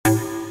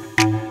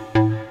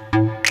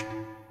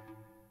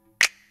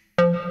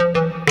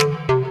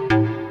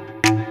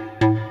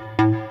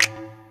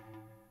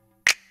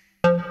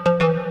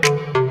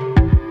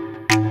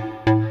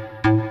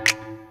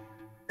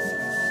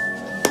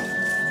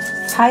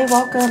Hi,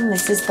 welcome.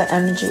 This is the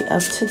energy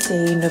of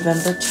today,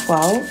 November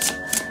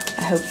 12th.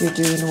 I hope you're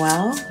doing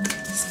well.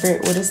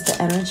 Spirit, what is the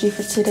energy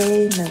for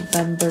today,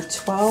 November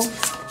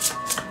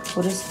 12th?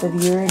 What is the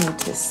viewer need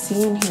to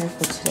see in here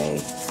for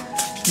today,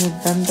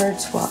 November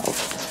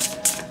 12th?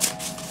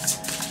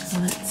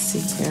 Let's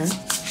see here.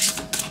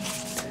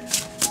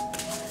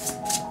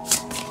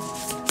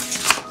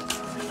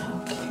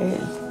 Okay,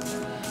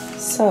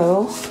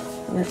 so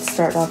let's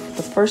start off with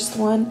the first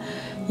one.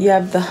 You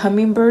have the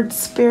hummingbird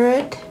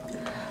spirit.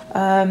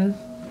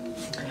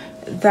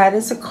 That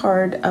is a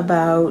card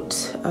about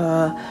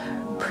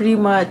pretty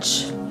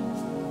much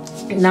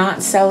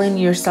not selling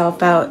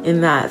yourself out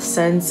in that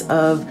sense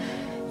of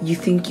you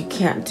think you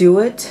can't do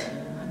it.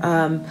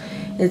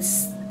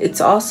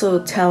 It's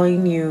also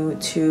telling you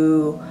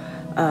to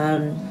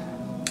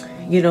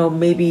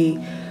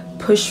maybe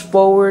push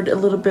forward a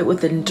little bit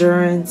with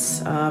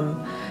endurance.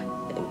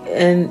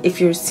 And if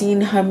you're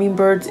seeing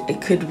hummingbirds,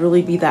 it could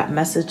really be that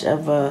message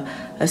of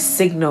a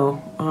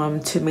signal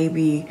to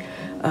maybe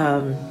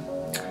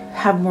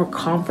have more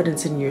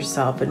confidence in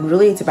yourself. And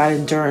really it's about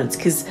endurance,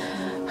 because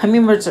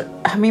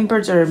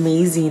hummingbirds are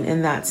amazing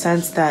in that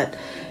sense that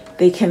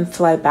they can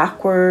fly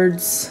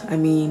backwards. I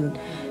mean,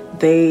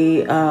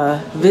 they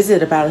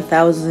visit about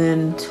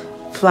 1,000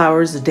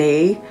 flowers a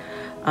day.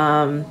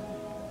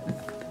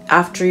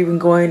 After even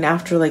going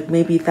after like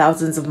maybe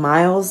thousands of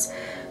miles,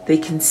 they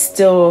can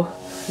still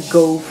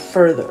go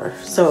further.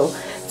 So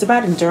it's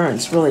about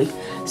endurance, really.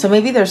 So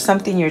maybe there's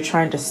something you're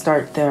trying to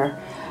start there.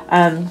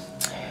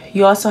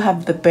 You also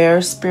have the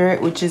bear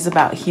spirit, which is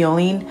about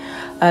healing,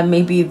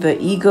 maybe the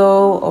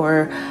ego,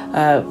 or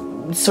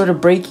sort of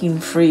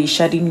breaking free,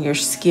 shedding your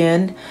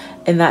skin,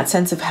 in that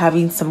sense of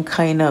having some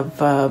kind of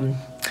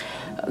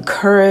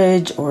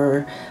courage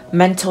or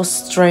mental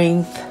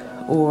strength,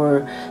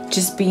 or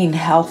just being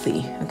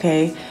healthy.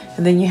 Okay,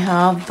 and then you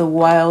have the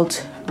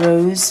wild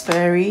rose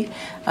fairy.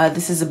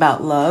 This is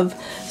about love.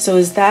 So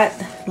is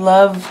that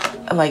love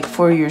like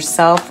for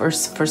yourself or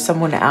for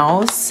someone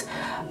else?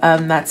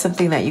 That's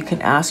something that you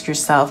can ask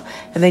yourself.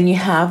 And then you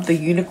have the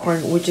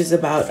unicorn, which is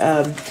about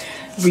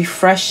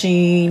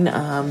refreshing.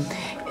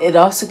 It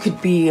also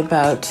could be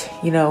about,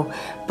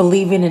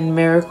 believing in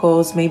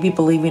miracles, maybe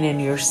believing in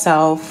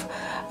yourself.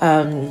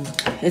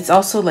 It's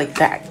also like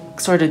that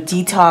sort of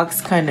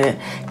detox, kind of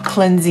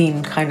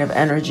cleansing kind of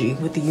energy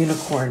with the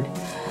unicorn.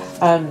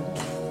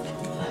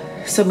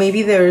 So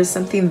maybe there is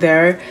something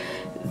there.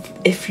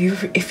 If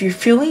you're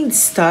feeling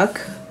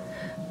stuck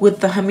with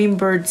the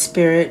hummingbird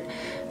spirit,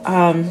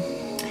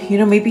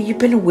 maybe you've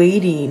been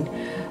waiting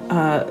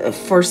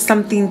for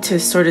something to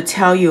sort of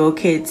tell you,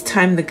 okay, it's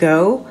time to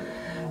go.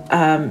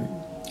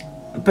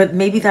 But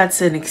maybe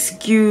that's an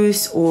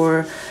excuse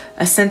or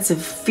a sense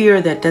of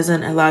fear that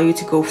doesn't allow you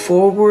to go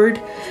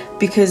forward,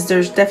 because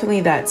there's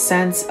definitely that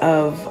sense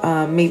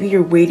of maybe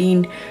you're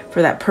waiting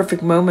for that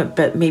perfect moment,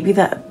 but maybe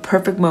that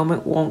perfect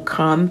moment won't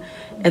come,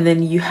 and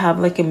then you have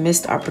like a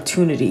missed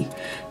opportunity.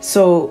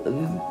 So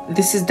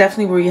this is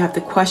definitely where you have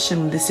to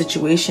question the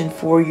situation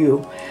for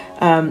you.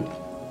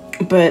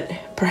 But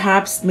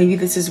perhaps maybe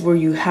this is where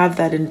you have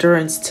that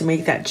endurance to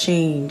make that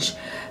change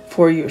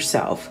for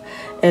yourself,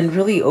 and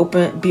really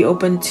be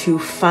open to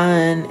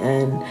fun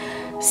and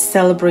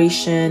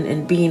celebration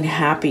and being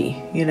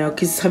happy,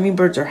 because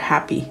hummingbirds are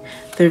happy.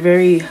 They're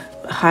very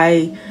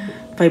high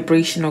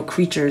vibrational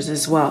creatures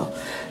as well.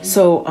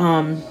 So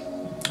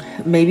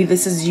maybe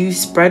this is you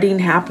spreading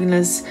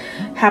happiness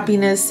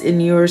in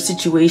your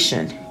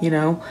situation,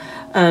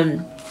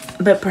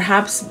 but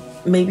perhaps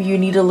maybe you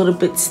need a little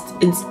bit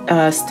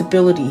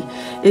stability.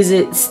 Is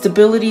it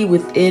stability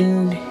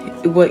within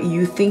what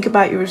you think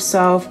about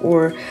yourself,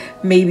 or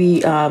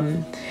maybe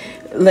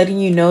letting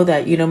you know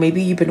that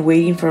maybe you've been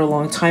waiting for a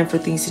long time for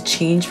things to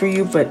change for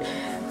you, but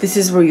this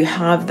is where you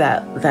have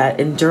that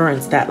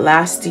endurance, that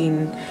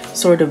lasting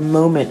sort of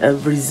moment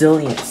of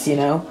resilience,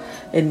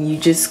 and you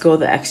just go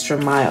the extra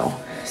mile.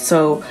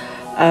 So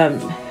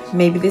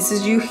maybe this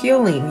is you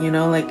healing,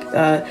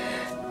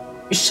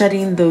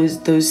 shedding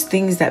those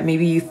things that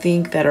maybe you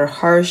think that are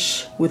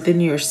harsh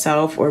within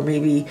yourself, or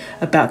maybe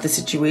about the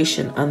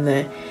situation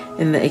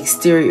in the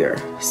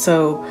exterior.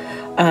 So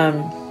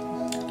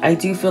I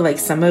do feel like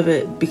some of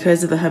it,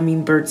 because of the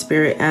hummingbird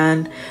spirit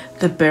and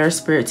the bear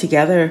spirit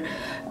together,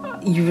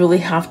 you really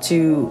have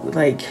to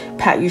like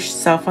pat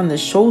yourself on the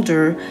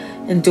shoulder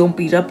and don't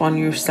beat up on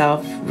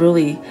yourself,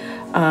 really,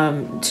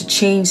 to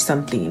change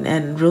something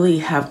and really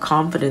have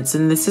confidence.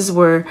 And this is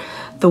where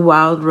the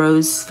wild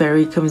rose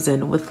fairy comes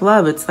in with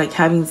love. It's like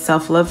having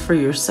self-love for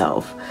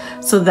yourself,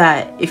 so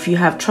that if you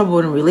have trouble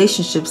in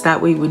relationships, that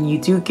way when you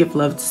do give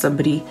love to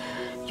somebody,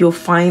 you'll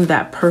find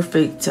that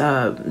perfect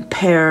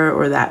pair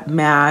or that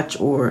match,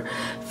 or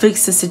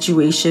fix the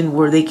situation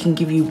where they can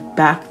give you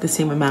back the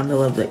same amount of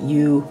love that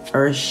you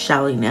are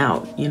shelling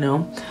out,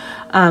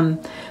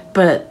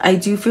 but I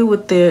do feel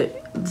with the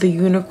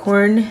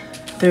unicorn,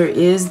 there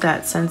is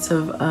that sense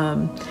of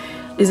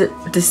is it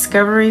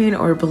discovering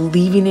or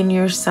believing in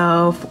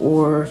yourself,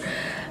 or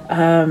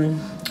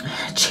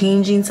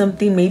changing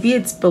something. Maybe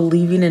it's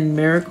believing in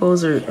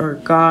miracles or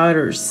God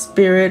or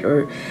spirit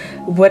or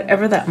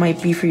whatever that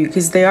might be for you,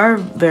 because they are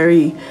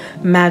very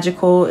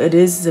magical. It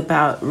is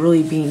about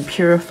really being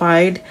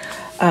purified.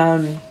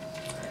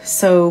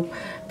 So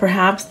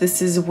perhaps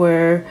this is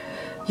where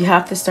you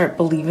have to start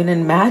believing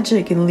in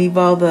magic and leave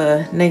all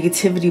the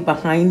negativity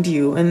behind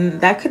you.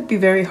 And that could be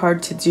very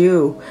hard to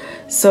do.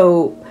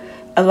 So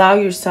allow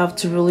yourself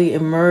to really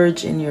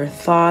emerge in your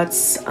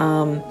thoughts,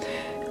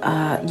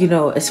 you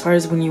know, as far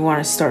as when you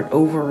want to start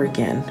over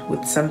again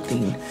with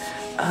something.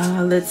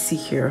 Let's see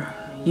here.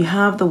 You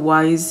have the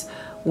wise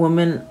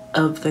woman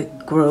of the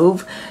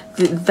grove.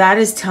 That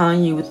is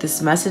telling you with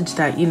this message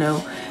that, you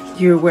know,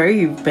 you're where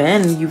you've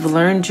been, you've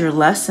learned your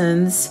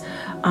lessons,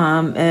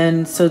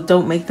 and so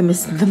don't make the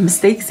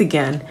mistakes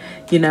again.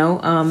 You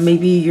know,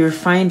 maybe you're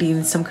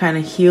finding some kind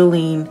of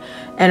healing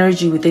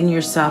energy within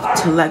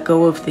yourself to let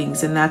go of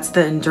things, and that's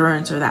the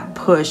endurance or that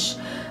push.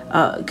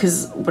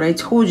 Because what I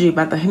told you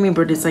about the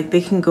hummingbird is like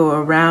they can go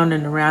around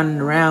and around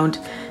and around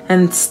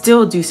and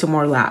still do some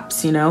more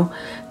laps. You know,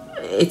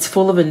 it's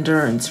full of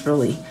endurance,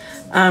 really.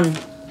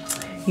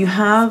 You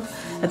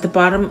have at the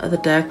bottom of the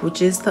deck,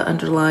 which is the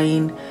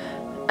underlying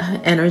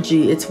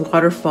energy, it's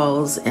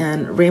waterfalls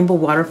and rainbow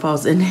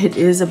waterfalls, and it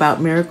is about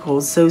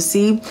miracles. So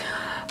see,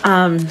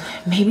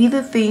 maybe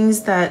the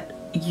things that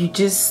you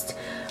just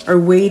are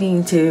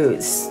waiting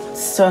to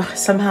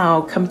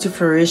somehow come to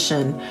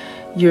fruition,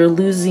 you're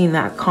losing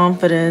that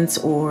confidence,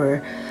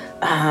 or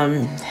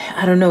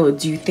I don't know,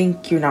 do you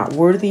think you're not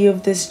worthy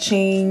of this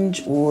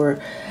change or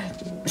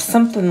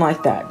something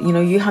like that? You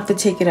know, you have to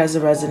take it as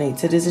it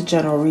resonates. It is a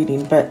general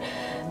reading, but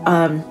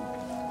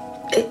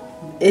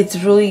it's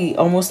really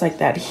almost like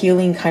that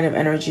healing kind of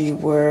energy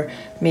where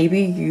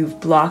maybe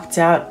you've blocked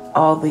out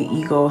all the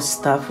ego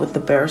stuff with the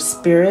bear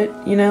spirit,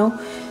 you know,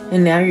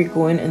 and now you're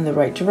going in the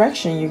right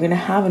direction. You're going to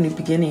have a new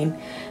beginning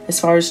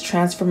as far as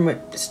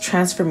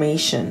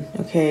transformation.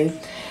 Okay.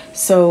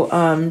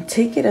 So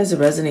take it as it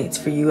resonates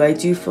for you. I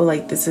do feel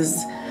like this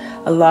is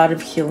a lot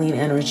of healing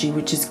energy,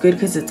 which is good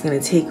because it's going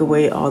to take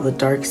away all the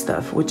dark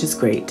stuff, which is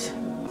great.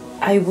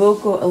 I will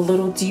go a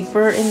little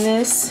deeper in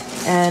this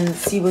and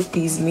see what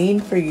these mean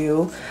for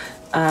you.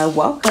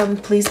 Welcome.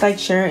 Please like,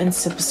 share, and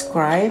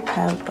subscribe.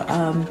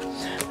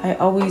 I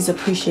always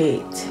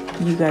appreciate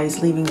you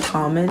guys leaving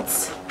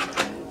comments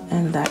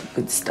and that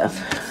good stuff.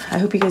 I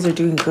hope you guys are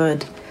doing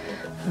good.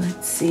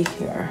 Let's see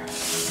here.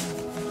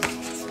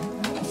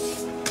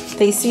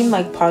 They seem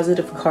like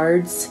positive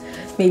cards.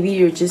 Maybe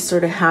you're just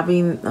sort of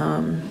having,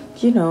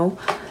 you know,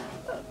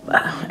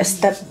 a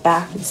step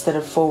back instead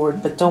of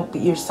forward, but don't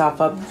beat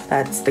yourself up if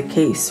that's the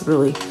case,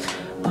 really.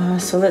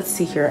 So let's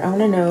see here. I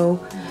want to know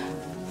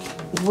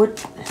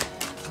what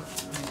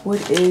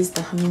is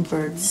the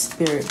hummingbird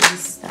spirit? What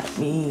does that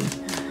mean?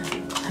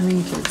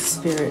 Hummingbird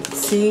spirit.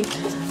 See,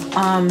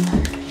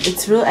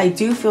 it's really, I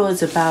do feel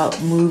it's about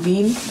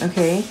moving.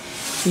 Okay,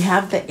 you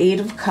have the Eight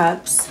of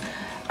Cups,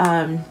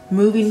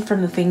 moving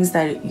from the things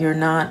that you're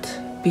not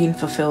being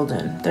fulfilled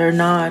in. They're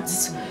not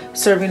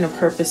serving a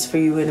purpose for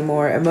you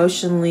anymore,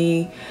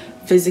 emotionally,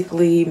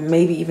 physically,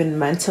 maybe even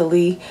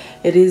mentally.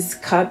 It is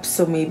cups,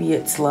 so maybe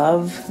it's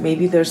love.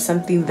 Maybe there's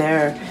something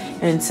there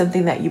and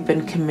something that you've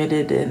been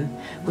committed in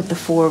with the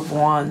Four of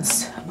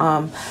Wands.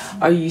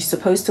 Are you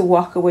supposed to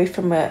walk away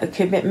from a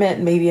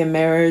commitment, maybe a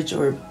marriage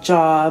or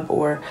job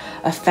or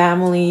a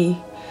family,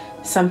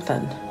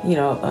 something, you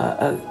know,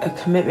 a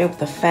commitment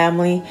with a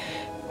family?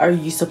 Are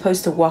you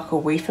supposed to walk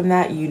away from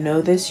that? You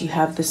know this, you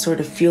have this sort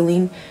of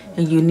feeling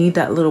and you need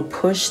that little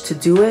push to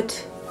do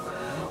it?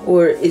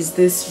 Or is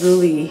this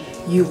really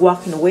you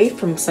walking away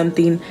from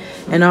something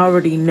and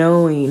already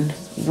knowing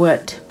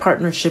what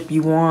partnership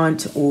you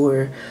want,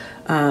 or,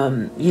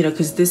 you know,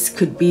 because this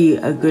could be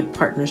a good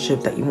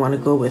partnership that you want to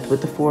go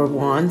with the Four of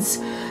Wands.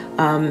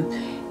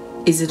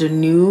 Is it a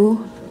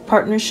new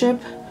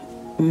partnership?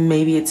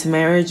 Maybe it's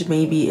marriage,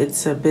 maybe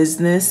it's a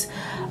business,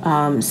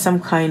 some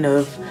kind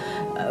of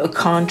a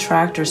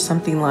contract or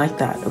something like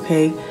that.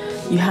 Okay,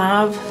 you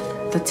have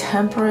the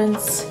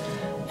Temperance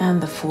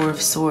and the Four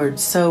of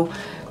Swords. So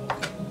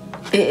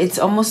it's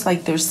almost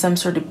like there's some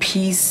sort of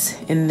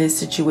peace in this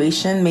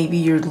situation. Maybe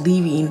you're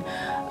leaving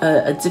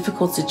a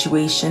difficult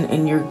situation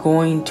and you're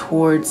going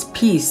towards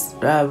peace,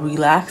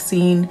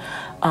 relaxing.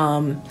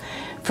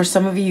 For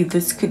some of you,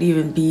 this could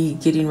even be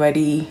getting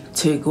ready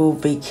to go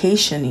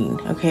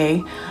vacationing.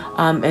 Okay,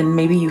 and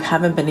maybe you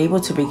haven't been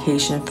able to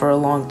vacation for a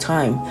long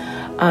time.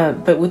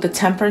 But with the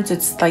Temperance,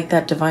 it's like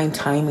that divine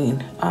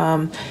timing.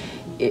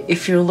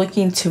 If you're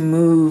looking to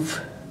move,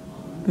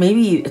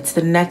 maybe it's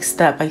the next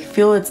step. I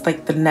feel it's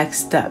like the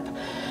next step.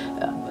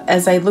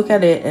 As I look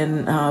at it,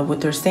 and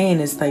what they're saying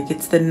is like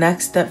it's the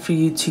next step for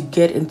you to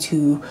get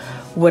into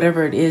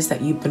whatever it is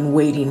that you've been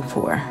waiting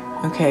for.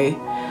 Okay.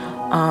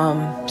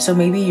 So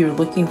maybe you're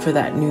looking for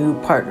that new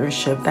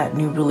partnership, that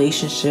new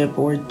relationship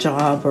or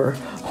job or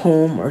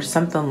home or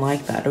something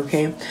like that.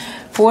 Okay.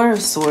 Four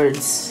of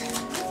Swords.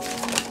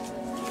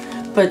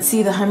 But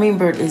see, the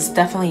hummingbird is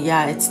definitely,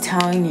 yeah, it's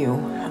telling you,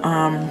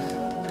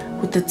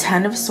 with the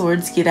Ten of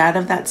Swords, get out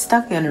of that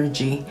stuck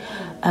energy.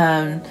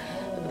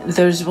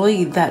 There's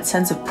really that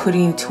sense of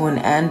putting to an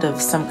end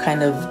of some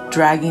kind of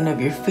dragging of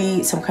your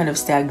feet, some kind of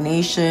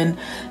stagnation,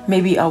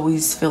 maybe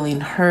always feeling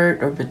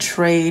hurt or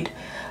betrayed,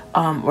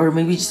 or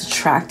maybe just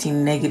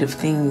attracting negative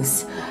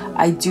things.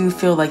 I do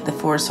feel like the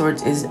Four of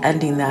Swords is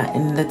ending that.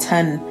 And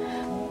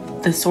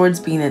the swords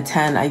being a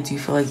 10, I do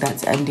feel like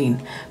that's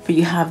ending. But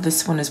you have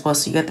this one as well.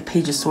 So you got the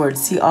Page of Swords.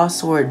 See, all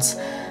swords.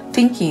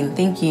 Thinking.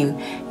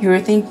 Your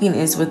thinking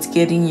is what's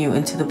getting you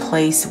into the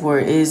place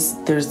where there's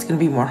going to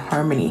be more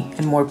harmony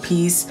and more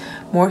peace,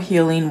 more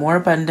healing, more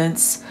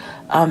abundance.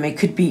 It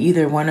could be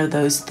either one of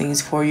those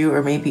things for you,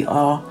 or maybe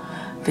all,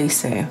 they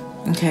say.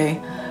 Okay.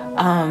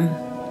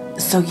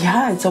 So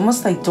yeah, it's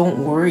almost like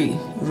don't worry,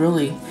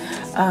 really.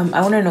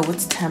 I want to know,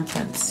 what's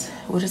Temperance?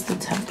 What is the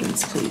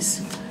Temperance, please?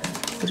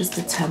 What is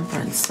the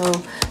Temperance? So,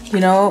 you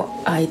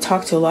know, I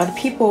talk to a lot of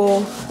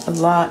people a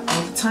lot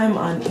all the time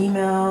on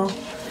email,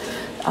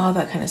 all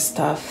that kind of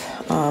stuff.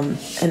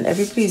 And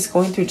everybody's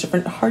going through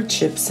different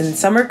hardships, and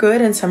some are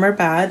good and some are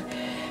bad.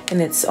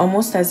 And it's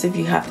almost as if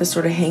you have to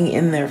sort of hang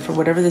in there for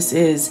whatever this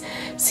is.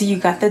 See, you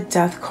got the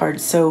Death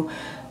card. So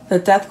the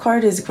Death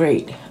card is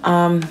great.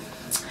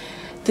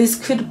 This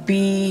could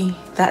be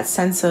that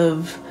sense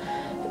of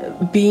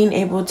being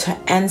able to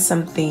end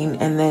something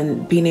and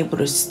then being able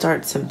to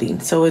start something.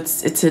 So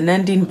it's an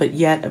ending, but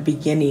yet a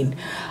beginning.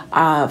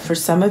 For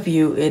some of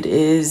you, it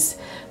is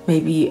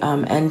maybe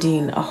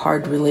ending a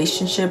hard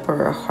relationship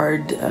or a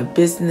hard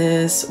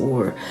business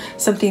or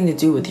something to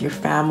do with your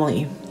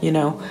family, you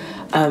know.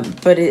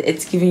 But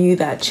it's giving you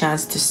that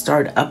chance to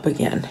start up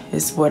again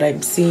is what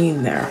I'm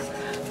seeing there.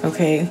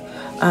 Okay.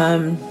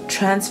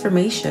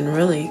 Transformation,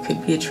 really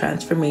could be a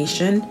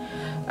transformation.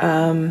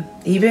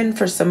 Even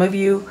for some of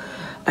you,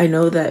 I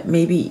know that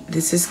maybe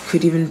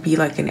could even be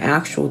like an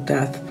actual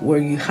death where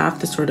you have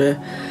to sort of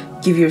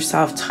give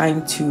yourself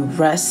time to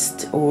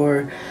rest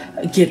or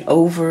get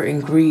over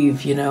and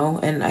grieve, you know.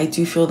 And I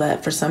do feel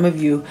that for some of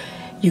you,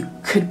 you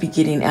could be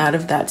getting out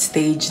of that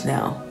stage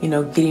now, you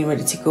know, getting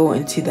ready to go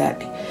into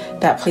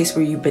that place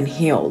where you've been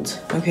healed.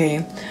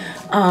 Okay.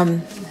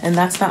 And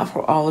that's not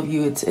for all of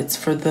you. It's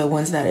for the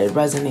ones that it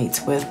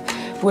resonates with.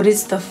 What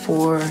is the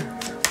Four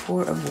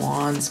of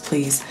Wands,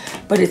 please?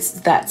 But it's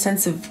that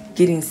sense of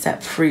getting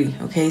set free.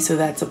 Okay, so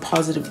that's a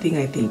positive thing,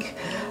 I think.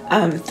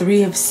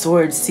 Three of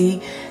Swords.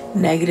 See,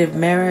 negative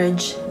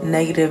marriage,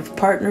 negative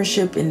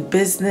partnership in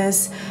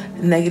business,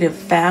 negative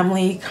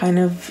family kind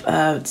of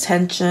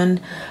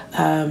tension.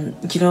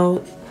 You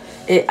know,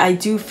 I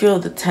do feel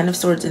the Ten of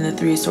Swords and the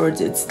Three of Swords.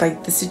 It's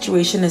like the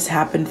situation has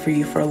happened for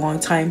you for a long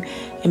time,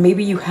 and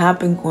maybe you have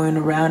been going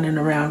around and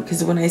around,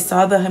 because when I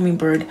saw the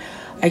hummingbird,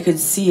 I could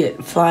see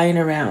it flying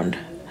around.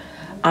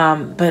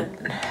 But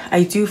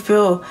I do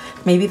feel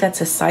maybe that's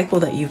a cycle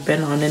that you've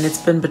been on, and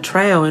it's been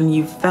betrayal, and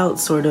you felt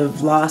sort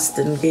of lost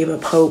and gave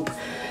up hope.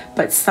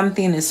 But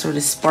something is sort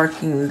of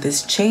sparking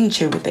this change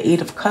here with the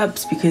Eight of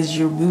Cups, because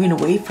you're moving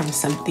away from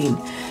something.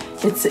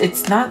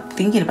 It's not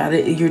thinking about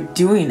it, you're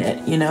doing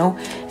it, you know,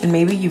 and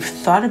maybe you've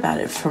thought about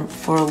it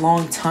for a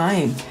long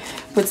time.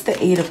 What's the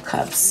Eight of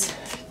Cups?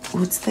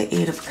 What's the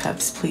Eight of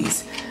Cups,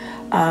 please?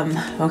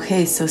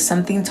 Okay, so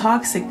something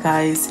toxic,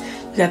 guys.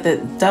 You got the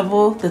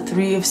Devil, the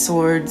Three of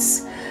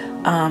Swords,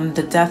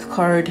 the Death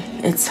card.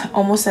 It's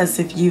almost as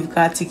if you've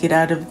got to get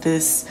out of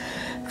this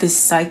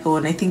cycle,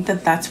 and I think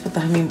that's what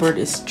the hummingbird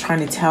is trying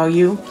to tell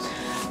you.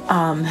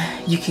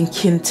 You can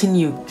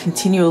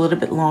continue a little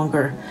bit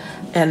longer,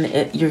 and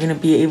you're going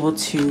to be able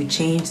to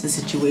change the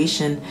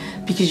situation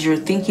because you're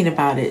thinking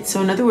about it.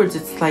 So in other words,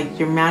 it's like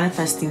you're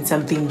manifesting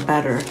something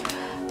better.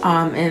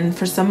 And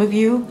for some of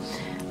you,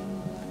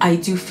 I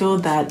do feel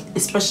that,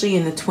 especially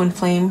in the twin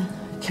flame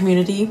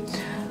community,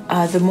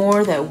 the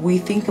more that we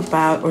think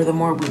about, or the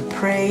more we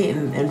pray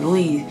and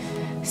really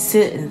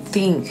sit and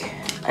think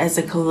as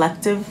a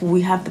collective,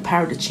 we have the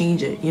power to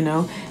change it, you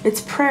know.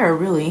 It's prayer,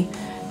 really.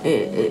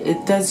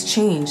 It does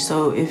change.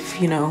 So if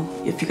you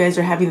guys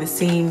are having the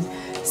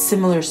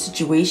similar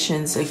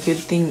situations, a good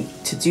thing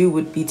to do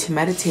would be to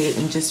meditate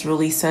and just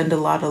really send a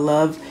lot of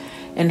love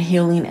and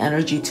healing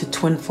energy to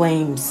twin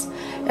flames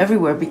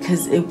everywhere,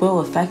 because it will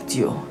affect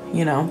you,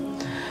 you know.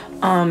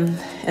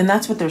 And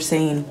that's what they're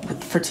saying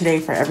for today,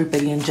 for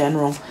everybody in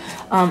general.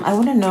 I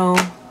want to know,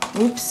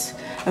 oops,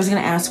 I was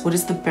going to ask, what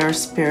is the Bear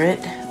Spirit?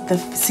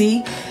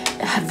 See,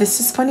 this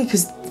is funny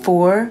because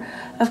Four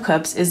of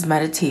Cups is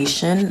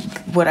meditation,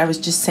 what I was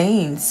just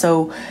saying.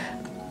 So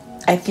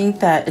I think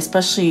that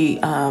especially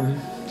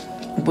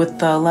with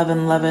the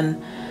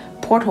 11/11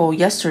 portal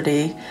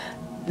yesterday,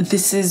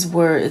 this is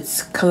where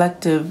it's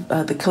collective,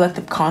 the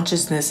collective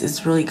consciousness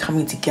is really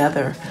coming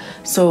together.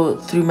 So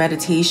through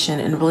meditation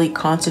and really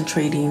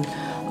concentrating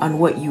on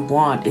what you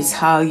want is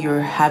how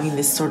you're having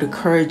this sort of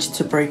courage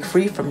to break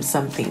free from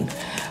something.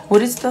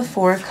 What is the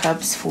Four of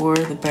Cups for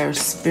the Bear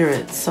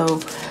Spirit? So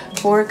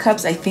Four of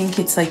Cups, I think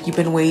it's like you've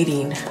been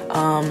waiting,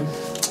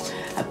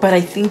 but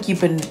I think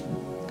you've been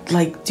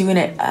like doing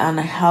it on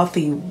a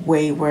healthy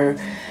way where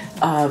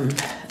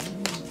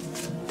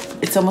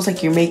it's almost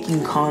like you're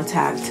making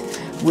contact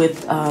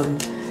with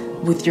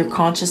with your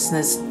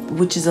consciousness,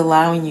 which is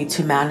allowing you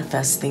to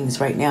manifest things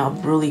right now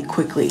really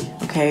quickly.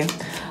 Okay.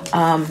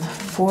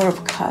 Four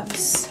of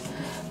Cups.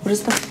 What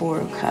is the Four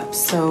of Cups?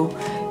 So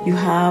you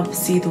have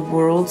see the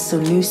world, so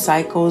new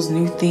cycles,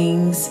 new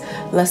things,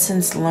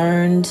 lessons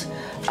learned,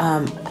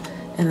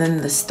 and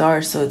then the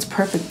Star. So it's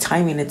perfect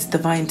timing. It's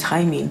divine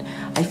timing.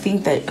 I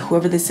think that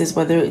whoever this is,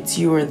 whether it's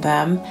you or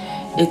them,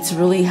 it's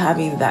really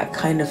having that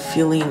kind of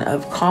feeling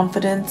of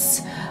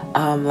confidence,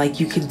 like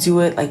you can do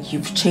it, like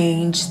you've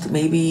changed.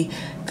 Maybe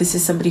this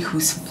is somebody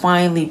who's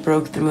finally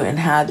broke through and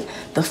had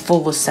the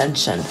full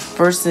ascension,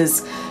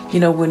 versus, you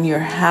know, when you're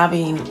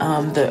having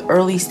the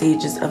early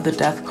stages of the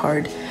Death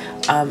card,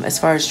 as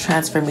far as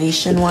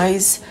transformation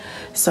wise.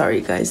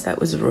 Sorry guys, that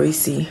was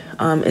Roycey.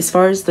 As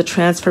far as the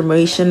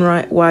transformation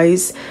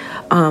wise,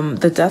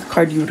 the Death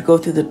card, you would go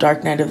through the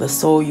dark night of the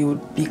soul. You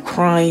would be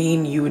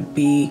crying. You would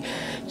be,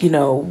 you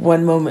know,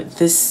 one moment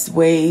this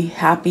way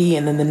happy,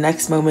 and then the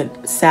next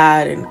moment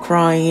sad and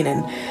crying,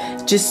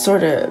 and just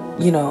sort of,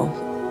 you know,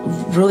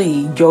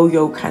 really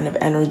yo-yo kind of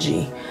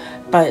energy.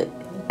 But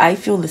I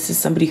feel this is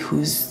somebody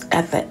who's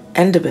at the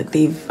end of it.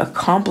 They've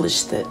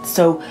accomplished it.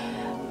 So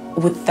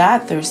with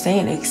that, they're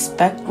saying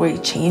expect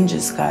great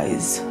changes,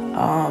 guys.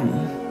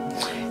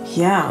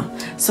 Yeah.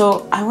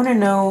 So I want to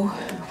know,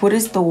 what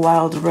is the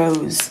Wild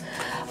Rose?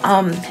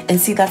 And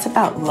see, that's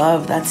about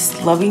love. That's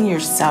loving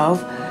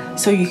yourself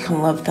so you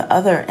can love the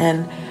other.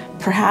 And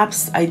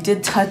perhaps I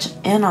did touch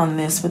in on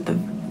this with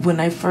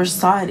when I first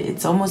saw it.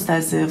 It's almost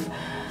as if,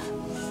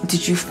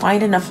 did you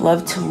find enough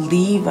love to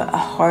leave a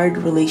hard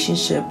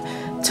relationship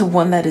to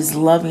one that is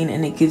loving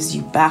and it gives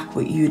you back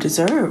what you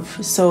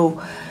deserve?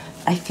 So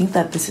I think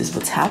that this is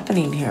what's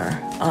happening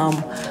here.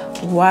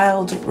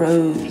 Wild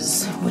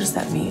Rose, what does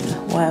that mean?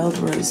 Wild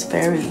Rose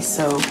Fairy.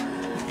 So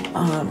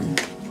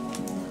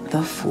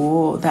the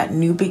Fool, that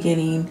new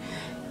beginning,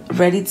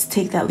 ready to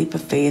take that leap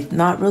of faith,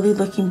 not really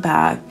looking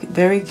back,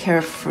 very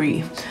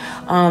carefree,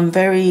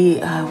 very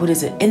what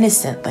is it,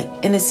 innocent, like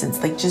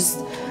innocence, like just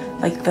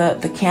like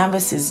the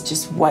canvas is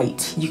just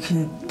white. You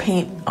can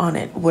paint on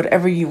it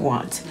whatever you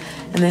want.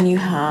 And then you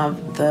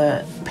have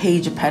the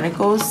Page of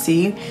Pentacles.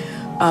 See,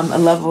 a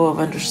level of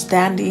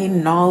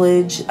understanding,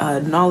 knowledge.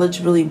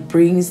 Knowledge really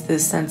brings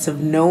this sense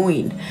of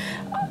knowing.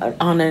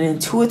 On an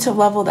intuitive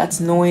level, that's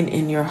knowing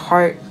in your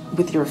heart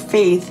with your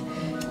faith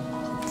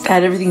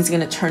that everything's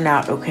going to turn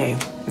out okay.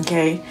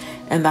 Okay.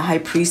 And the High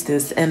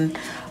Priestess. And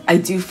I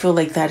do feel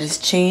like that is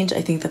change.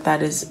 I think that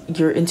that is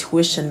your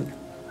intuition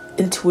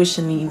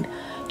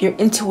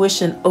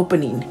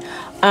opening.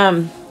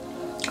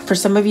 For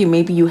some of you,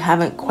 maybe you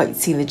haven't quite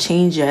seen the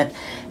change yet,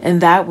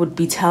 and that would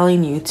be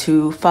telling you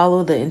to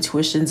follow the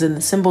intuitions and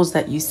the symbols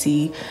that you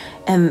see,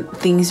 and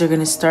things are going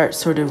to start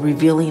sort of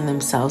revealing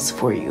themselves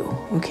for you.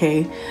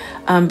 Okay.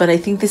 But I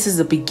think this is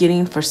a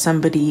beginning for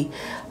somebody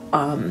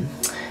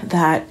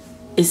that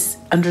is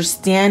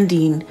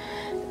understanding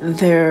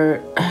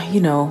their,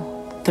 you know,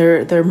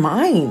 their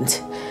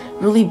mind,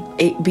 really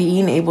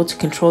being able to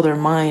control their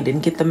mind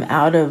and get them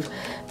out of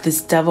this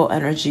devil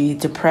energy,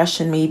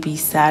 depression, maybe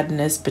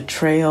sadness,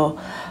 betrayal,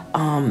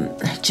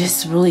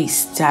 just really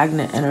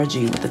stagnant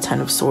energy with the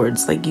Ten of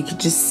Swords. Like you could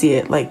just see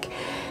it, like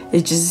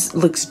it just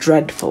looks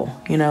dreadful,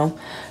 you know?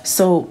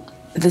 So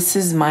this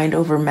is mind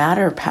over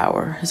matter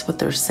power is what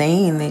they're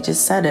saying. They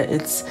just said it.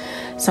 It's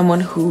someone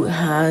who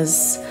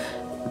has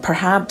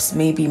perhaps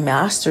maybe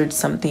mastered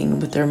something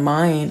with their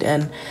mind.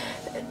 And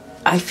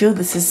I feel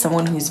this is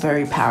someone who's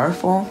very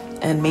powerful,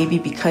 and maybe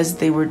because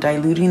they were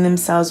diluting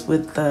themselves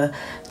with the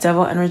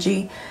devil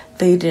energy,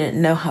 they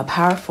didn't know how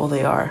powerful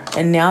they are,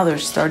 and now they're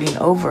starting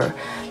over.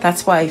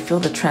 That's why I feel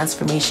the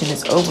transformation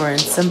is over, and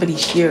somebody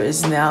here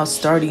is now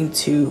starting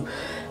to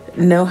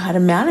know how to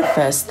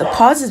manifest the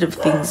positive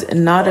things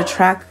and not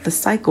attract the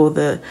cycle,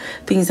 the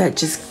things that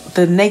just,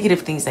 the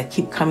negative things that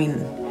keep coming.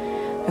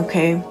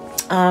 Okay.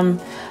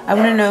 I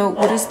want to know,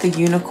 what is the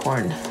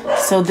Unicorn?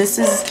 So this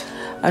is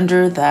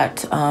under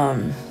that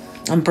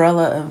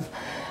umbrella of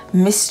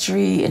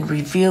mystery and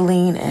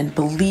revealing and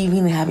believing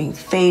and having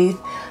faith,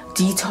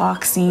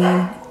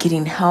 detoxing,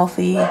 getting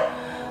healthy.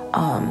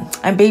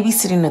 I'm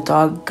babysitting a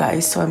dog,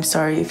 guys, so I'm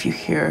sorry if you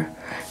hear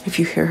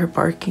her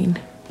barking.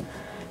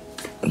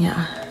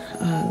 Yeah.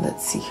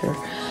 Let's see here.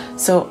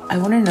 So I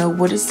want to know,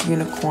 what is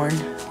Unicorn?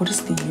 What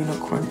is the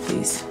Unicorn,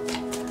 please?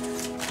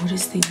 What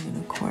is the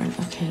Unicorn?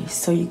 Okay,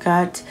 so you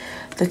got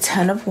the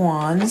Ten of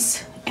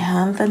Wands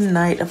and the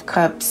Knight of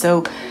Cups.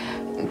 So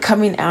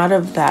coming out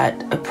of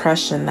that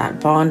oppression,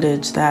 that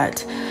bondage, that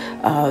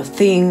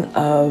thing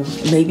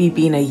of maybe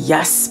being a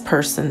yes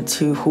person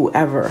to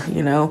whoever,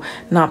 you know,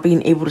 not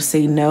being able to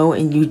say no,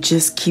 and you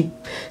just keep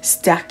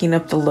stacking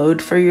up the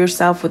load for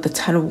yourself with the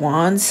Ten of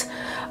Wands.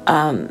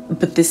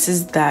 But this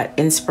is that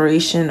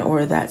inspiration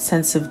or that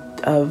sense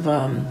of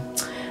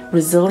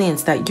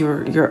resilience that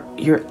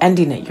you're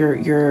ending it.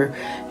 You're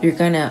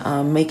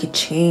gonna make a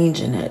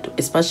change in it,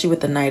 especially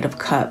with the Knight of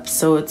Cups.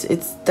 So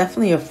it's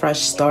definitely a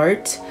fresh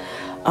start.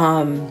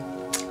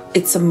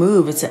 It's a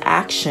move. It's an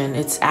action.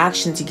 It's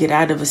action to get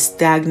out of a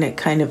stagnant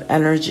kind of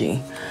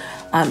energy.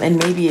 And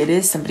maybe it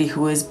is somebody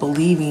who is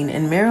believing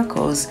in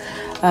miracles,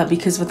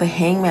 because with the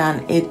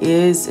Hangman, it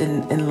is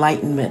an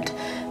enlightenment.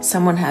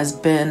 Someone has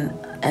been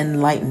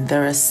enlightened,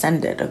 they're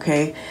ascended,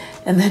 okay?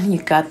 And then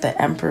you got the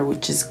Emperor,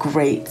 which is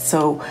great.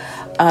 So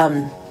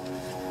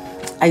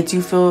I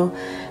do feel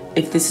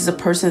if this is a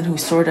person who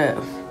sort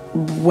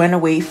of went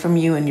away from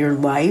you in your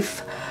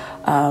life,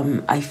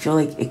 I feel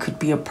like it could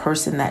be a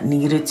person that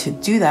needed to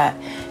do that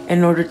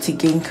in order to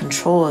gain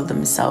control of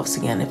themselves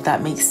again, if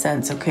that makes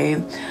sense,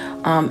 okay?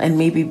 And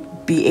maybe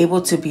be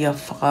able to be a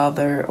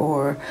father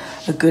or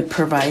a good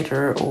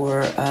provider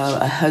or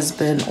a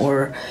husband,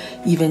 or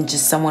even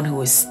just someone who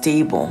is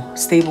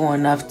stable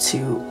enough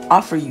to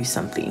offer you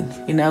something,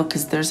 you know,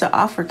 because there's an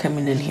offer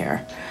coming in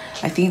here.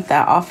 I think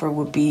that offer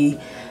would be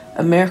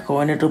a miracle,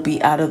 and it'll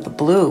be out of the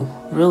blue,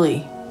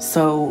 really.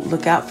 So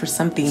look out for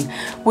something.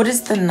 What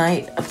is the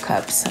Knight of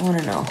Cups? I want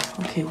to know.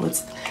 Okay,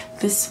 what's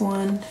this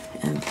one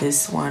and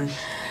this one?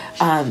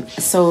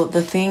 So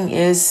the thing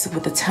is,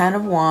 with the 10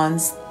 of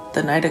Wands,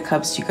 the Knight of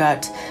Cups, you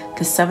got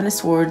the 7 of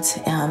Swords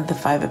and the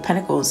 5 of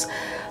Pentacles.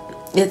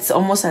 It's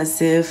almost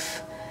as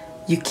if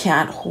you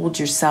can't hold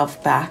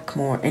yourself back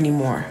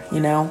anymore, you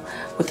know,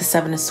 with the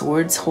 7 of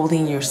Swords,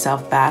 holding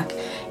yourself back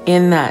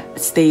in that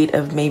state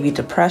of maybe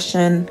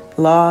depression,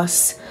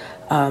 loss,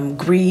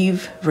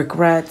 grief,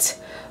 regret,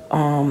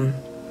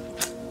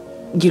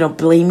 you know,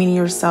 blaming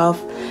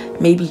yourself,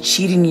 maybe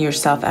cheating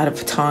yourself out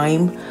of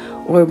time,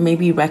 or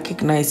maybe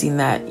recognizing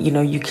that, you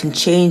know, you can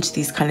change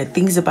these kind of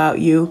things about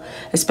you,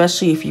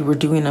 especially if you were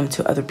doing them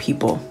to other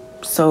people.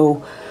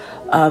 So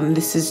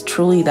this is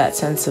truly that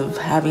sense of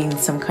having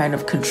some kind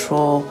of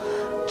control,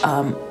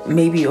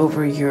 maybe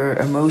over your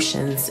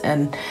emotions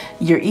and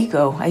your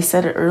ego. I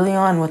said it early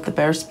on with the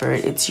Bear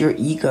Spirit, it's your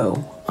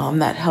ego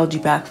that held you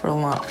back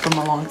from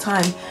a long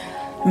time.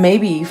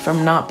 Maybe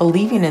from not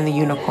believing in the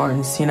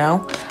unicorns, you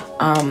know?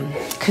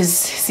 Because,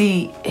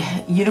 see,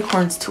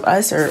 unicorns to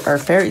us are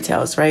fairy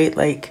tales, right?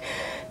 Like,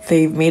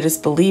 they've made us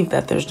believe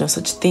that there's no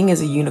such thing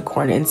as a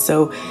unicorn. And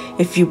so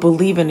if you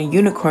believe in a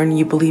unicorn,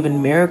 you believe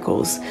in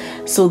miracles.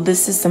 So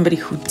this is somebody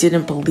who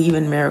didn't believe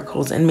in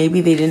miracles, and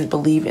maybe they didn't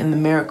believe in the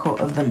miracle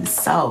of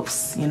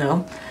themselves, you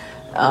know,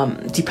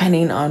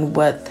 depending on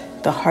what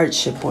the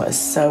hardship was.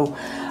 So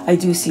I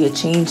do see a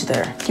change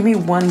there. Give me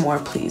one more,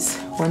 please.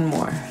 One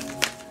more.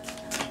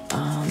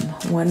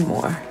 One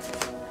more.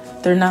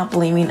 They're not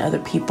blaming other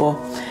people.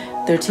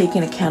 They're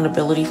taking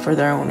accountability for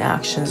their own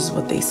actions, is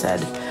what they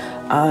said.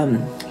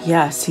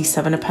 Yeah, see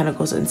 7 of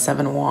Pentacles and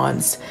 7 of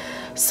Wands.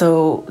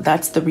 So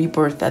that's the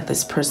rebirth that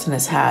this person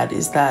has had,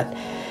 is that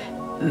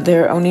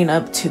they're owning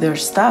up to their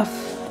stuff.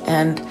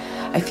 And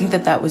I think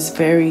that that was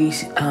very,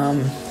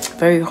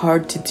 very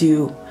hard to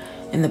do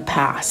in the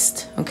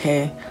past,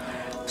 okay?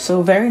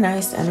 So very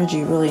nice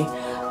energy, really.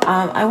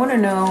 I want to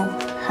know,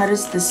 how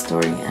does this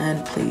story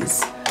end,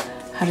 please?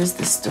 How does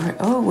this story,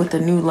 oh, with a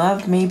new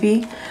love,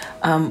 maybe?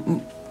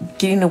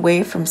 Getting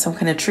away from some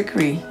kind of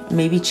trickery,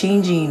 maybe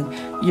changing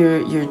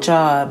your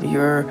job,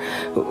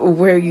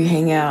 where you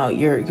hang out,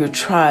 your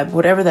tribe,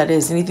 whatever that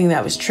is, anything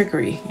that was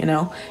trickery, you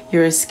know,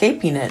 you're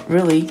escaping it,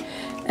 really.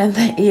 And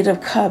the 8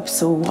 of Cups,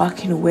 so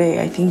walking away,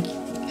 I think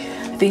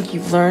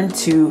you've learned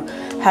to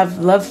have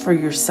love for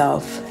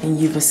yourself, and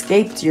you've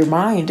escaped your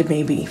mind,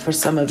 maybe, for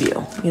some of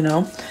you, you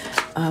know.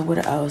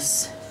 What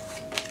else?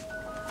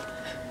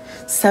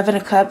 7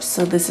 of Cups,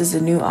 so this is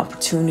a new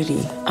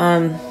opportunity.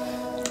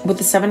 With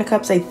the 7 of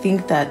Cups, I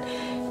think that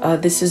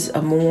this is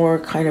a more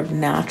kind of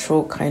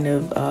natural kind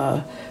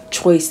of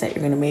choice that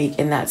you're going to make,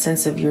 in that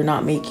sense of you're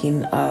not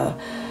making a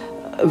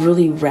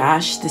really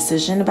rash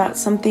decision about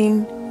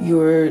something.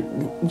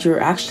 You're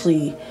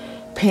actually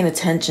paying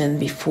attention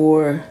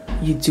before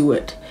you do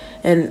it,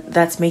 and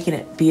that's making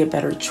it be a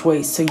better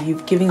choice. So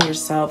you've given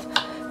yourself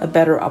a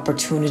better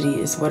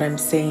opportunity, is what I'm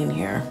saying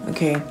here,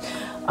 okay?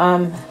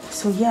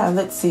 So yeah,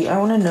 let's see. I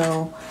want to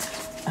know,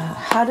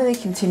 how do they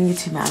continue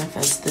to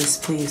manifest this,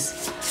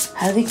 please?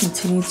 How do they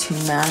continue to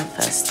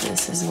manifest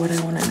this is what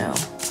I want to know.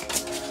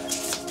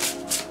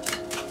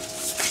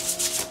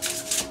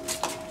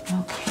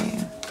 Okay.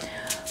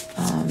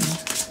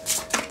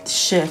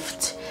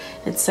 Shift.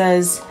 It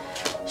says,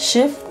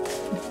 shift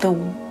the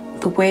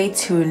way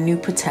to a new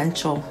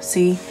potential.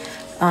 See,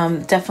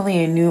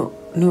 definitely a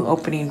new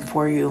opening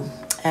for you.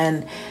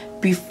 And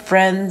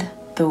befriend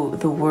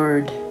the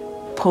word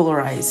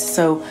polarize.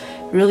 So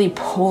really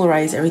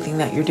polarize everything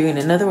that you're doing.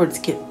 In other words,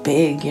 get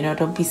big, you know,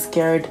 don't be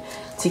scared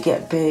to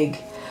get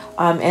big.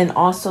 And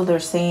also they're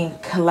saying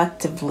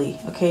collectively,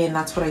 okay? And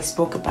that's what I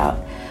spoke about.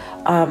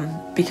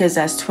 Because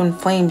as twin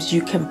flames,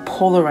 you can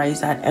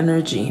polarize that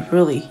energy,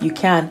 really. You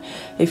can.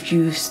 If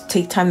you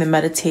take time to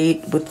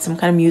meditate with some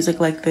kind of music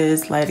like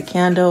this, light a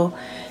candle,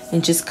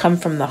 and just come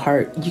from the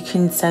heart, you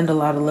can send a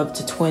lot of love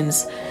to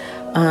twins.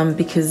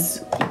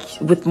 Because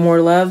with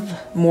more love,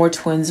 more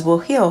twins will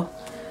heal.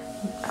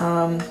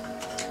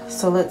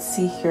 So let's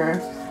see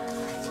here.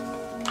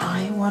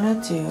 I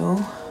want to do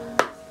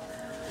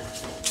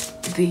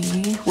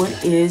what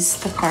is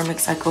the karmic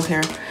cycle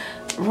here?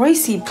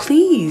 Royce,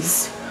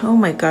 please. Oh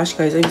my gosh,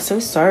 guys, I'm so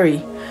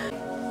sorry.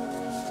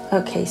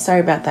 Okay,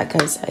 sorry about that,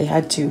 guys. I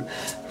had to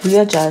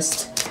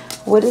readjust.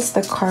 What is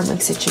the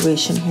karmic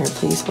situation here,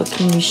 please? What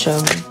can you show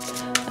me?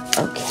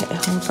 Okay,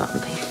 hold on.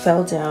 They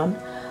fell down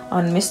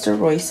on Mr.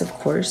 Royce, of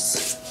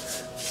course.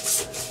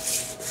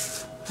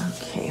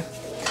 Okay.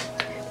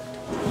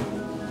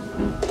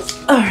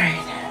 All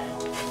right.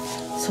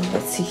 So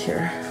let's see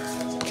here.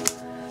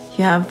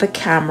 You have the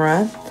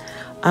camera.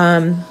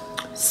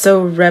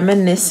 So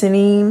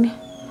reminiscing,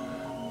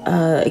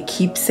 a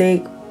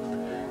keepsake,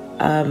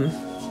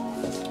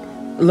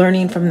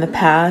 learning from the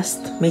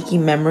past,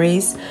 making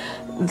memories.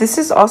 This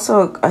is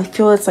also, I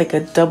feel it's like a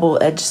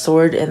double-edged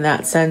sword in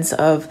that sense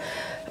of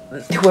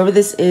whoever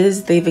this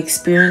is, they've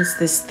experienced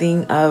this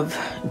thing of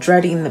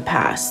dreading the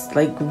past,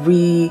 like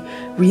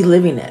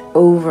reliving it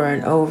over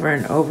and over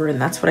and over. And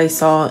that's what I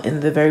saw in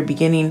the very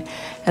beginning.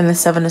 And the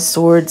Seven of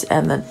Swords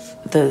and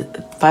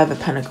the Five of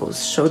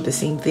Pentacles showed the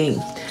same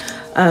thing.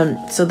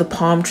 So the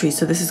palm tree.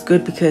 So this is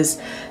good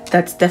because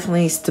that's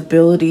definitely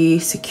stability,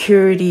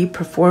 security,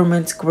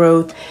 performance,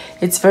 growth.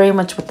 It's very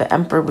much what the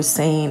Emperor was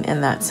saying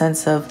in that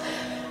sense of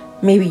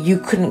maybe you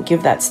couldn't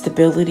give that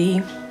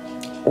stability,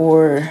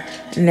 or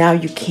now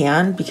you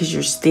can because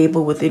you're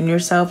stable within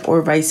yourself,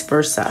 or vice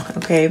versa.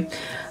 Okay.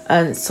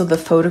 And so the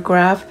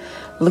photograph,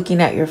 looking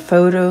at your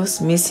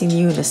photos, missing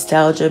you,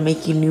 nostalgia,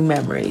 making new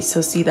memories.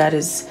 So see, that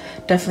is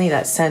definitely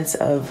that sense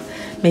of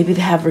maybe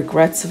they have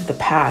regrets of the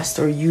past,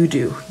 or you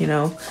do, you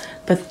know,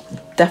 but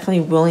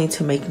definitely willing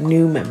to make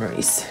new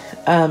memories.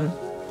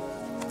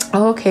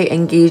 Okay,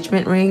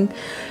 engagement ring.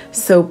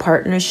 So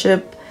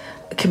partnership,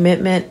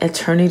 commitment,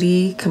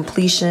 eternity,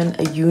 completion,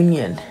 a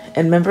union.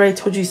 And remember I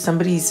told you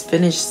somebody's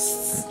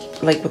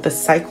finished like with a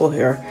cycle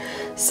here.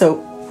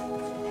 So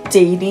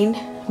dating,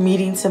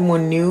 meeting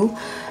someone new.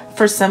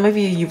 For some of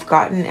you, you've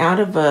gotten out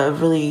of a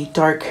really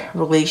dark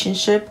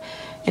relationship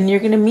and you're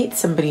going to meet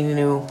somebody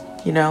new,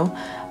 you know.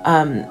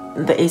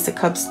 The Ace of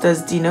Cups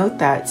does denote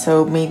that.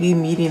 So maybe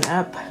meeting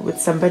up with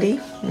somebody.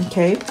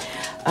 Okay.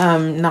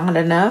 Not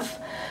enough.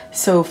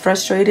 So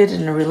frustrated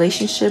in a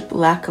relationship,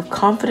 lack of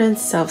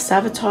confidence,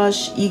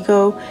 self-sabotage,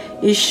 ego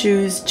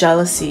issues,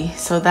 jealousy.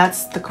 So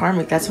that's the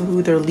karmic. That's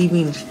who they're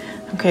leaving.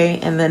 Okay.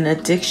 And then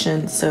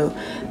addiction. So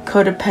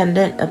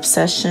codependent,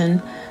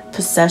 obsession,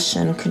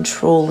 possession,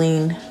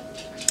 controlling,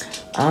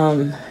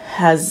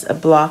 has a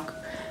block.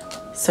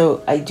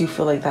 So I do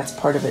feel like that's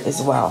part of it as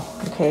well.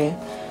 Okay.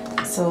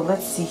 So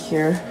let's see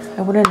here.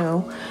 I want to know,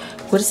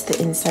 what is the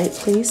insight,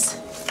 please?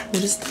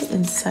 What is the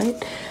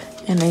insight?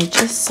 And I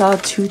just saw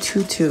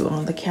 222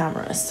 on the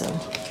camera. So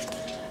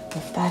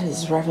if that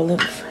is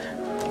relevant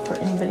for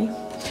anybody.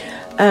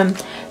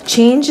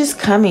 Change is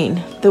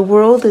coming. The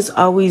world is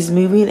always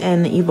moving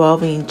and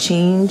evolving.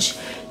 Change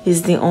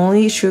is the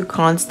only true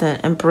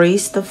constant.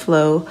 Embrace the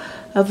flow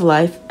of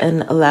life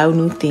and allow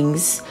new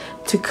things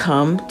to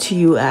come to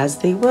you as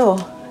they will.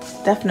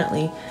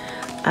 Definitely.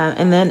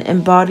 And then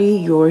embody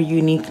your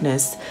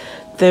uniqueness.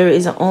 There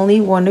is only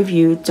one of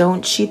you.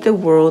 Don't cheat the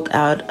world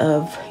out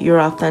of your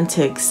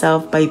authentic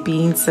self by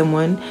being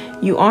someone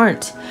you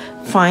aren't.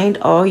 Find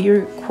all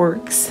your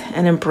quirks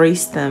and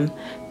embrace them.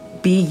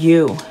 Be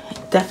you.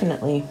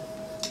 Definitely.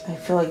 I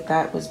feel like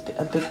that was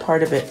a big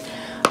part of it.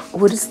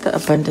 What is the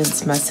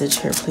abundance message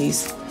here,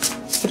 please?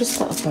 What is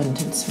the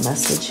abundance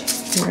message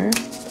here?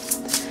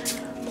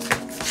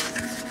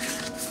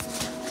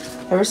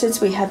 Ever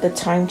since we had the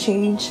time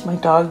change, my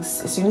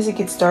dogs, as soon as it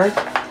gets dark,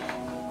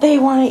 they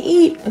want to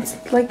eat. It's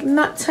like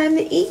not time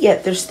to eat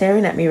yet. They're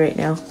staring at me right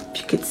now.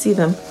 If you could see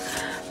them.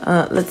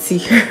 Let's see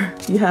here.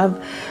 You have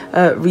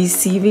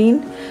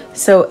receiving.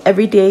 So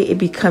every day it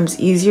becomes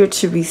easier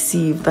to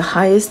receive the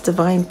highest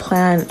divine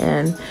plan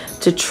and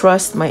to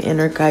trust my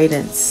inner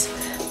guidance.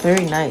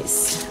 Very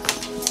nice.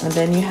 And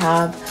then you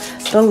have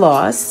the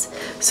loss.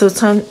 So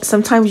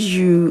sometimes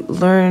you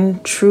learn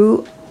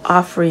true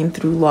offering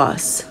through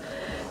loss.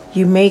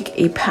 You make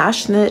a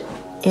passionate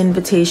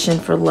invitation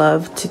for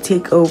love to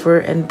take over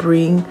and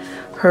bring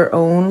her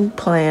own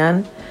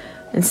plan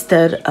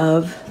instead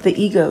of the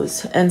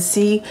egos. And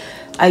see,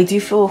 I do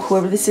feel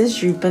whoever this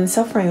is, you've been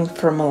suffering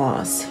from a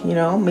loss, you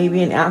know,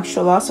 maybe an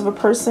actual loss of a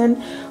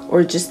person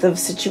or just of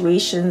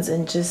situations,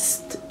 and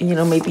just, you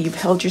know, maybe you've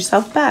held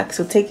yourself back.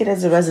 So take it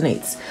as it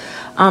resonates.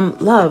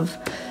 Love,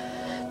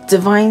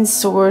 divine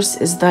source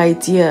is the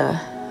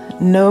idea.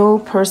 No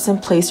person,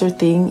 place, or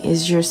thing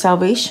is your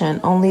salvation.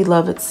 Only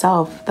love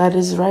itself. That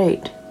is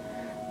right.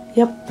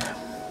 Yep,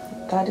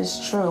 that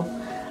is true.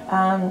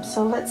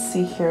 So let's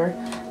see here.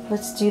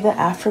 Let's do the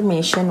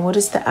affirmation. What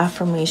is the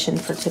affirmation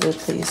for today,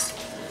 please?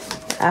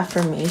 The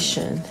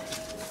affirmation.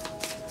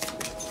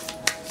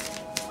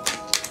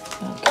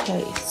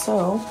 Okay,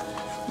 so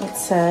it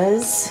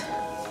says,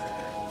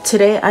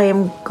 today I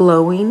am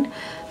glowing.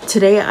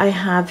 Today I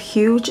have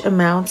huge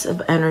amounts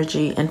of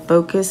energy and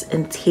focus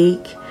and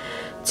take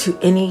to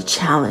any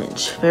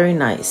challenge. Very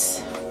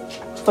nice.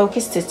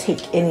 Focus to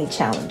take any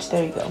challenge.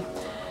 There you go.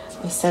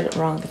 I said it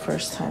wrong the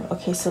first time.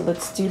 Okay, so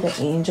let's do the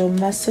angel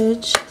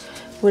message.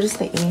 What is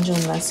the angel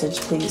message,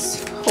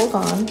 please? Hold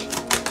on.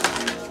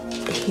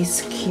 He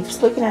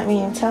keeps looking at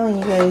me. I'm telling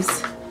you guys.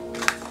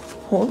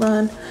 Hold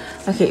on.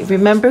 Okay,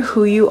 remember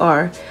who you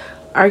are.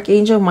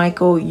 Archangel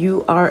Michael,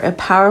 you are a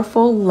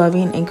powerful,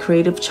 loving, and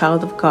creative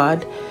child of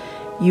God.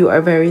 You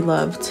are very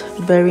loved.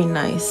 Very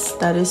nice.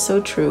 That is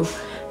so true.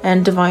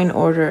 And divine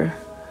order.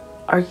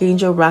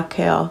 Archangel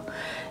Raphael,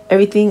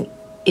 everything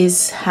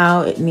is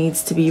how it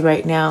needs to be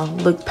right now.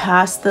 Look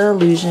past the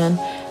illusion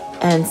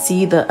and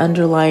see the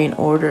underlying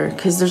order,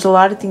 because there's a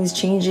lot of things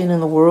changing in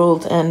the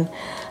world, and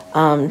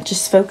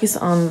just focus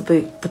on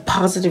the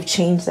positive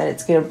change that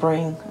it's going to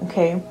bring.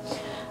 Okay.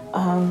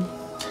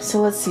 So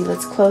let's see,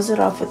 let's close it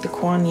off with the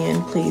Kuan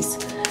Yin, please.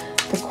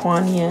 The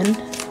Kuan Yin.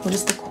 What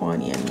is the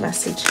Kuan Yin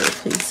message here,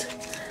 please?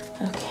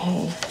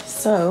 Okay,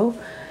 so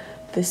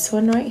this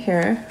one right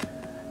here.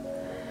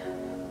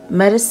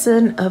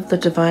 Medicine of the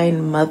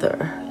Divine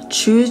Mother.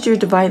 Choose your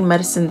divine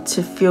medicine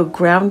to feel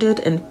grounded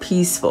and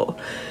peaceful.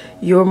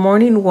 Your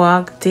morning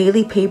walk,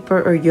 daily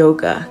paper, or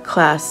yoga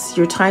class.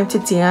 Your time to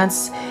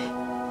dance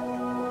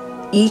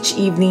each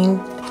evening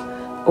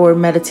or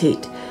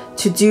meditate.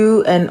 To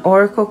do an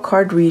oracle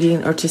card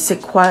reading, or to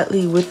sit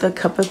quietly with a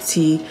cup of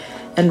tea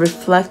and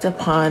reflect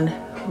upon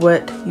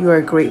what you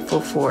are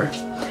grateful for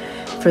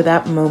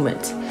that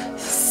moment.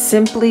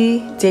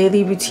 Simply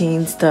daily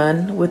routines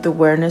done with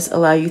awareness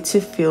allow you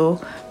to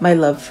feel my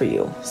love for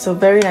you. So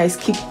very nice.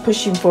 Keep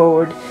pushing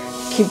forward.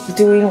 Keep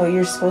doing what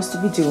you're supposed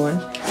to be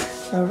doing.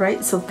 All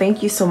right. So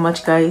thank you so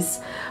much, guys.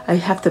 I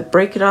have to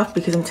break it off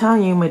because I'm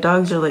telling you, my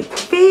dogs are like,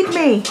 feed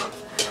me.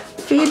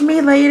 Feed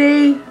me,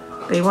 lady.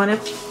 They want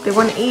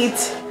to eat.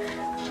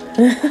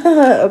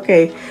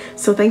 Okay.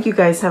 So thank you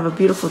guys. Have a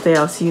beautiful day.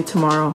 I'll see you tomorrow.